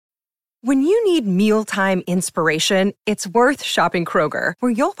When you need mealtime inspiration, it's worth shopping Kroger,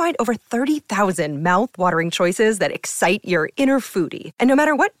 where you'll find over 30,000 mouth-watering choices that excite your inner foodie. And no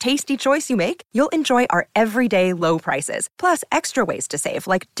matter what tasty choice you make, you'll enjoy our everyday low prices, plus extra ways to save,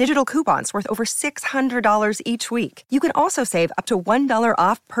 like digital coupons worth over $600 each week. You can also save up to $1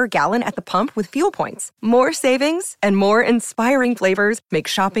 off per gallon at the pump with fuel points. More savings and more inspiring flavors make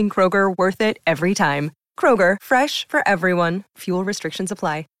shopping Kroger worth it every time. Kroger, fresh for everyone. Fuel restrictions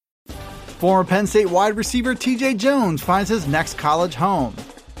apply. Former Penn State wide receiver TJ Jones finds his next college home.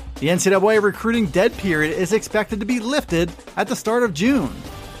 The NCAA recruiting dead period is expected to be lifted at the start of June.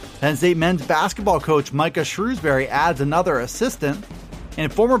 Penn State men's basketball coach Micah Shrewsbury adds another assistant,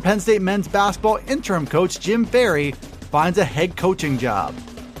 and former Penn State men's basketball interim coach Jim Ferry finds a head coaching job.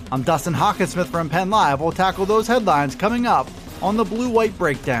 I'm Dustin Hockensmith from Penn Live. We'll tackle those headlines coming up on the Blue White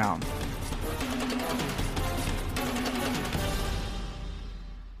Breakdown.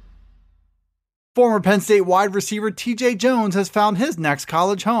 Former Penn State wide receiver TJ Jones has found his next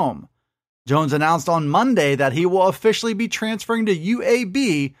college home. Jones announced on Monday that he will officially be transferring to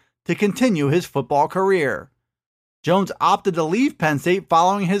UAB to continue his football career. Jones opted to leave Penn State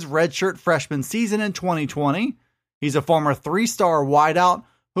following his redshirt freshman season in 2020. He's a former three-star wideout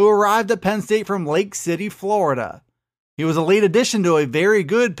who arrived at Penn State from Lake City, Florida. He was a late addition to a very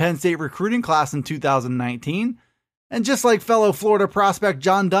good Penn State recruiting class in 2019, and just like fellow Florida prospect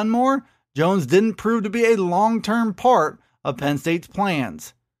John Dunmore, Jones didn't prove to be a long-term part of Penn State's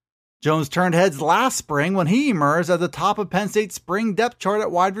plans. Jones turned heads last spring when he emerged at the top of Penn State's spring depth chart at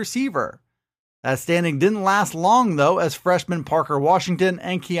wide receiver. That standing didn't last long, though, as freshmen Parker Washington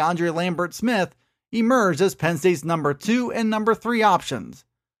and Keandre Lambert-Smith emerged as Penn State's number 2 and number 3 options.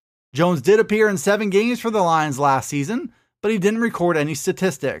 Jones did appear in 7 games for the Lions last season, but he didn't record any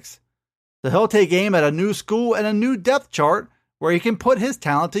statistics. So he'll take aim at a new school and a new depth chart where he can put his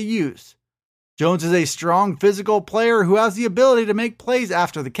talent to use. Jones is a strong physical player who has the ability to make plays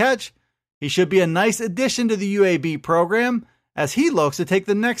after the catch. He should be a nice addition to the UAB program as he looks to take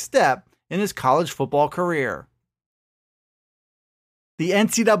the next step in his college football career. The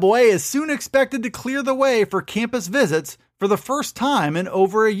NCAA is soon expected to clear the way for campus visits for the first time in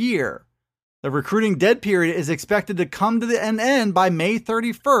over a year. The recruiting dead period is expected to come to an end by May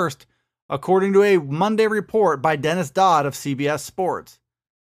 31st, according to a Monday report by Dennis Dodd of CBS Sports.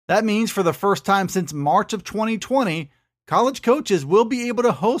 That means for the first time since March of 2020, college coaches will be able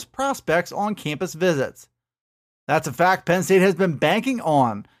to host prospects on campus visits. That's a fact Penn State has been banking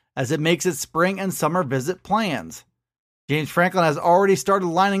on as it makes its spring and summer visit plans. James Franklin has already started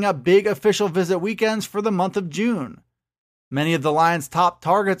lining up big official visit weekends for the month of June. Many of the Lions' top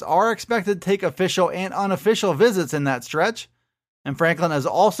targets are expected to take official and unofficial visits in that stretch, and Franklin has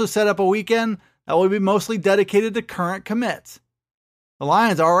also set up a weekend that will be mostly dedicated to current commits. The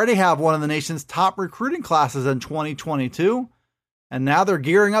Lions already have one of the nation's top recruiting classes in 2022, and now they're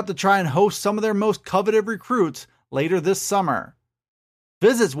gearing up to try and host some of their most coveted recruits later this summer.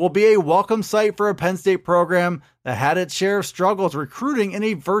 Visits will be a welcome sight for a Penn State program that had its share of struggles recruiting in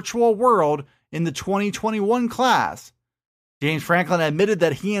a virtual world in the 2021 class. James Franklin admitted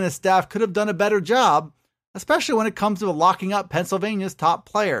that he and his staff could have done a better job, especially when it comes to locking up Pennsylvania's top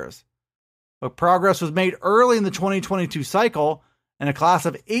players. But progress was made early in the 2022 cycle, and a class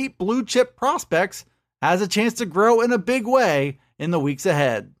of 8 blue-chip prospects has a chance to grow in a big way in the weeks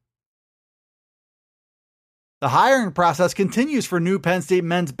ahead. The hiring process continues for new Penn State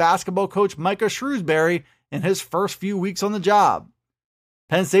men's basketball coach Micah Shrewsbury in his first few weeks on the job.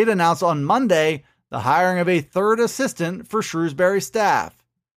 Penn State announced on Monday the hiring of a third assistant for Shrewsbury's staff.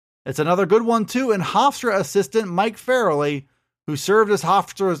 It's another good one, too, in Hofstra assistant Mike Farrelly, who served as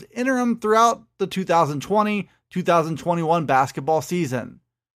Hofstra's interim throughout the 2020-2021 basketball season.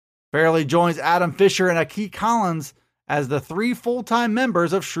 Farrelly joins Adam Fisher and Aki Collins as the 3 full-time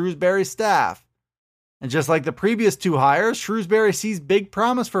members of Shrewsbury's staff. And just like the previous 2 hires, Shrewsbury sees big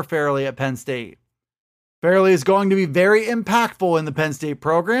promise for Farrelly at Penn State. Farrelly is going to be very impactful in the Penn State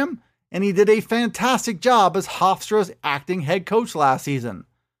program, and he did a fantastic job as Hofstra's acting head coach last season.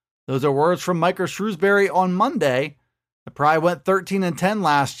 Those are words from Micah Shrewsbury on Monday. The Pride went 13-10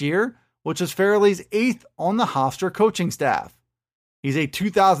 last year, which is Farrelly's 8th on the Hofstra coaching staff. He's a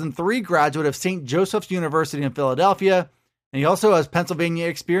 2003 graduate of St. Joseph's University in Philadelphia, and he also has Pennsylvania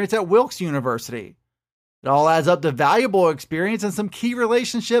experience at Wilkes University. It all adds up to valuable experience and some key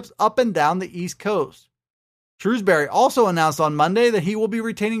relationships up and down the East Coast. Shrewsbury also announced on Monday that he will be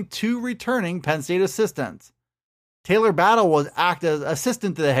retaining 2 returning Penn State assistants. Taylor Battle will act as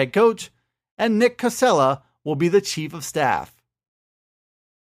assistant to the head coach, and Nick Casella will be the chief of staff.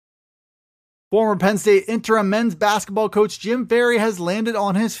 Former Penn State interim men's basketball coach Jim Ferry has landed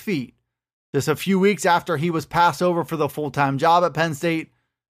on his feet, Just a few weeks after he was passed over for the full-time job at Penn State,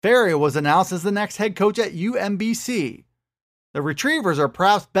 Ferry was announced as the next head coach at UMBC. The Retrievers are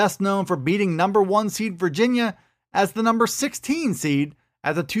perhaps best known for beating number 1 seed Virginia as the number 16 seed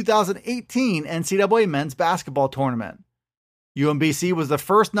at the 2018 NCAA men's basketball tournament. UMBC was the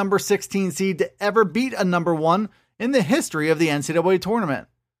first number 16 seed to ever beat a number 1 in the history of the NCAA tournament.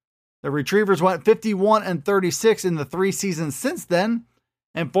 The Retrievers went 51-36 in the 3 seasons since then,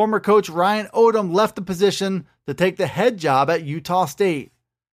 and former coach Ryan Odom left the position to take the head job at Utah State.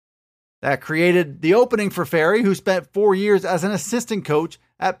 That created the opening for Ferry, who spent 4 years as an assistant coach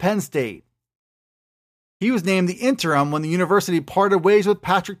at Penn State. He was named the interim when the university parted ways with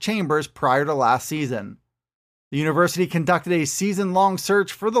Patrick Chambers prior to last season. The university conducted a season-long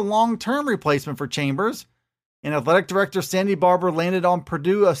search for the long-term replacement for Chambers, and athletic director Sandy Barber landed on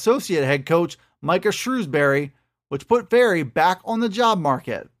Purdue associate head coach Micah Shrewsbury, which put Ferry back on the job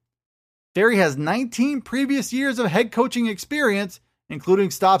market. Ferry has 19 previous years of head coaching experience,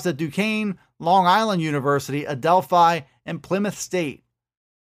 including stops at Duquesne, Long Island University, Adelphi, and Plymouth State.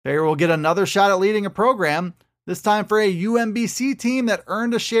 Ferry will get another shot at leading a program, this time for a UMBC team that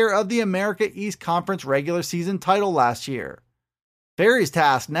earned a share of the America East Conference regular season title last year. Ferry's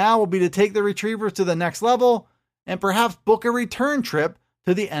task now will be to take the Retrievers to the next level and perhaps book a return trip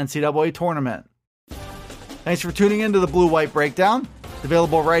to the NCAA tournament. Thanks for tuning in to the Blue White Breakdown. It's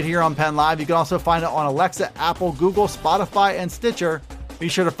available right here on Penn Live. You can also find it on Alexa, Apple, Google, Spotify, and Stitcher. Be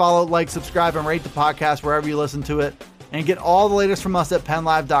sure to follow, like, subscribe, and rate the podcast wherever you listen to it. And get all the latest from us at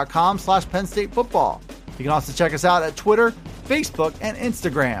PennLive.com/Penn State Football. You can also check us out at Twitter, Facebook, and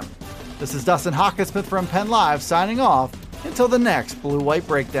Instagram. This is Dustin Hawkinsmith from Penn Live signing off until the next Blue White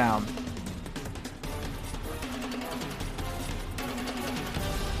Breakdown.